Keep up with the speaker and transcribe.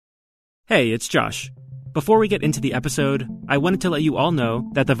Hey, it's Josh. Before we get into the episode, I wanted to let you all know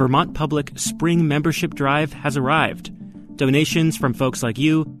that the Vermont Public Spring Membership Drive has arrived. Donations from folks like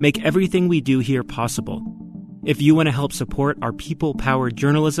you make everything we do here possible. If you want to help support our people-powered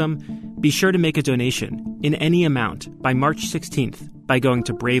journalism, be sure to make a donation in any amount by March 16th by going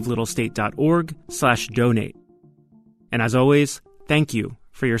to bravelittlestate.org/donate. And as always, thank you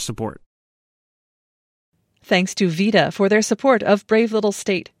for your support. Thanks to VITA for their support of Brave Little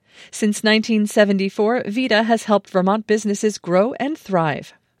State. Since 1974, VITA has helped Vermont businesses grow and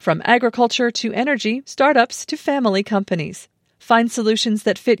thrive. From agriculture to energy, startups to family companies. Find solutions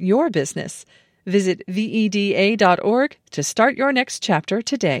that fit your business. Visit VEDA.org to start your next chapter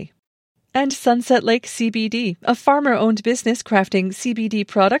today. And Sunset Lake CBD, a farmer-owned business crafting CBD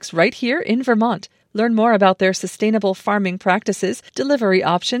products right here in Vermont. Learn more about their sustainable farming practices, delivery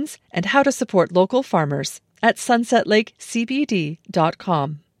options, and how to support local farmers at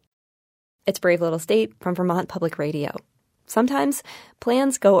sunsetlakecbd.com. It's Brave Little State from Vermont Public Radio. Sometimes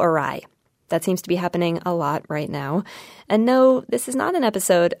plans go awry. That seems to be happening a lot right now. And no, this is not an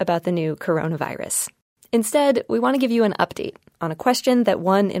episode about the new coronavirus. Instead, we want to give you an update on a question that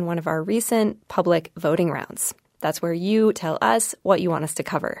won in one of our recent public voting rounds. That's where you tell us what you want us to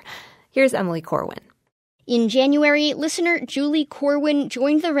cover. Here's Emily Corwin. In January, listener Julie Corwin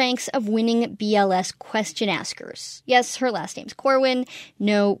joined the ranks of winning BLS question askers. Yes, her last name's Corwin.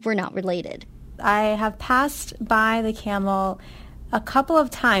 No, we're not related. I have passed by the camel a couple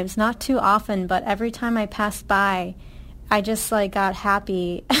of times, not too often, but every time I passed by, I just got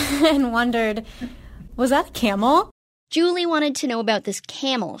happy and wondered, was that a camel? Julie wanted to know about this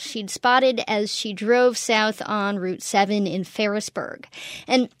camel she'd spotted as she drove south on Route 7 in Ferrisburg.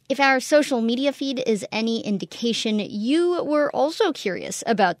 And if our social media feed is any indication, you were also curious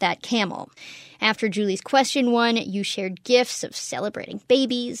about that camel. After Julie's question won, you shared gifs of celebrating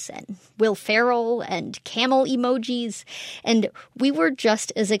babies and Will Ferrell and camel emojis, and we were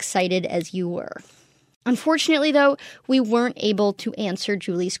just as excited as you were. Unfortunately, though, we weren't able to answer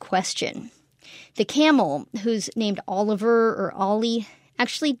Julie's question. The camel, who's named Oliver or Ollie,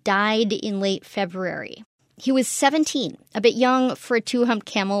 actually died in late February. He was 17, a bit young for a two-humped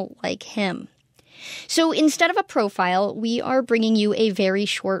camel like him. So instead of a profile, we are bringing you a very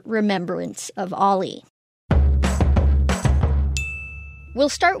short remembrance of Ollie. We'll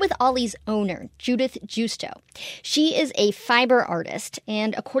start with Ollie's owner, Judith Justo. She is a fiber artist,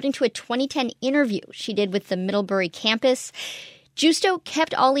 and according to a 2010 interview she did with the Middlebury campus, Justo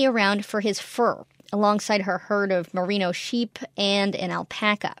kept Ollie around for his fur, alongside her herd of merino sheep and an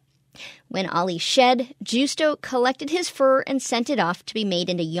alpaca. When Ollie shed, Justo collected his fur and sent it off to be made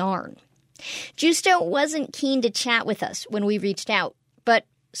into yarn. Justo wasn't keen to chat with us when we reached out, but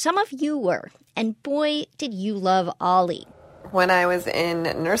some of you were, and boy, did you love Ollie. When I was in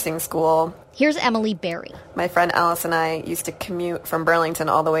nursing school, here's Emily Berry. My friend Alice and I used to commute from Burlington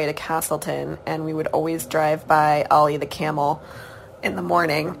all the way to Castleton, and we would always drive by Ollie the camel in the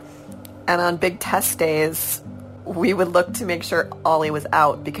morning. And on big test days, we would look to make sure Ollie was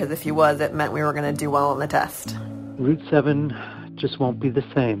out, because if he was, it meant we were going to do well on the test. Route 7 just won't be the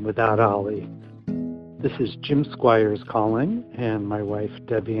same without Ollie. This is Jim Squires calling, and my wife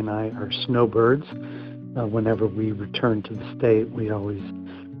Debbie and I are snowbirds. Whenever we return to the state, we always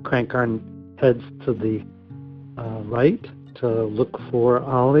crank our heads to the right to look for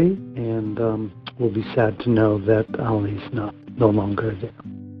Ollie, and we'll be sad to know that Ollie's no longer there.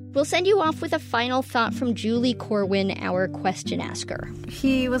 We'll send you off with a final thought from Julie Corwin, our question asker.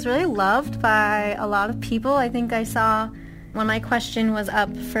 He was really loved by a lot of people. I think I saw when my question was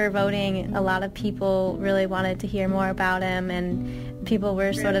up for voting, a lot of people really wanted to hear more about him, and people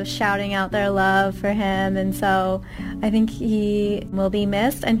were sort of shouting out their love for him. And so I think he will be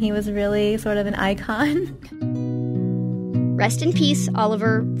missed, and he was really sort of an icon. Rest in peace,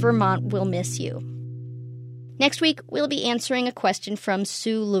 Oliver. Vermont will miss you. Next week, we'll be answering a question from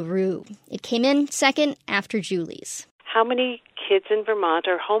Sue LaRue. It came in second after Julie's. How many kids in Vermont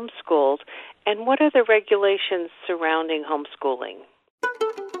are homeschooled, and what are the regulations surrounding homeschooling?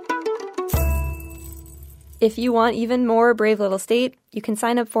 If you want even more Brave Little State, you can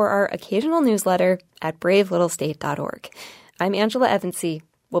sign up for our occasional newsletter at bravelittlestate.org. I'm Angela Evansy.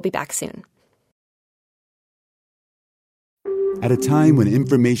 We'll be back soon. At a time when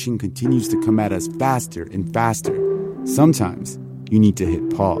information continues to come at us faster and faster, sometimes you need to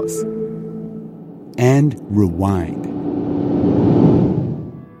hit pause and rewind.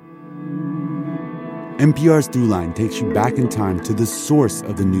 NPR's Throughline takes you back in time to the source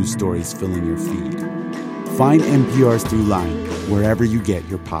of the news stories filling your feed. Find NPR's Throughline wherever you get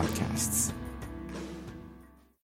your podcasts.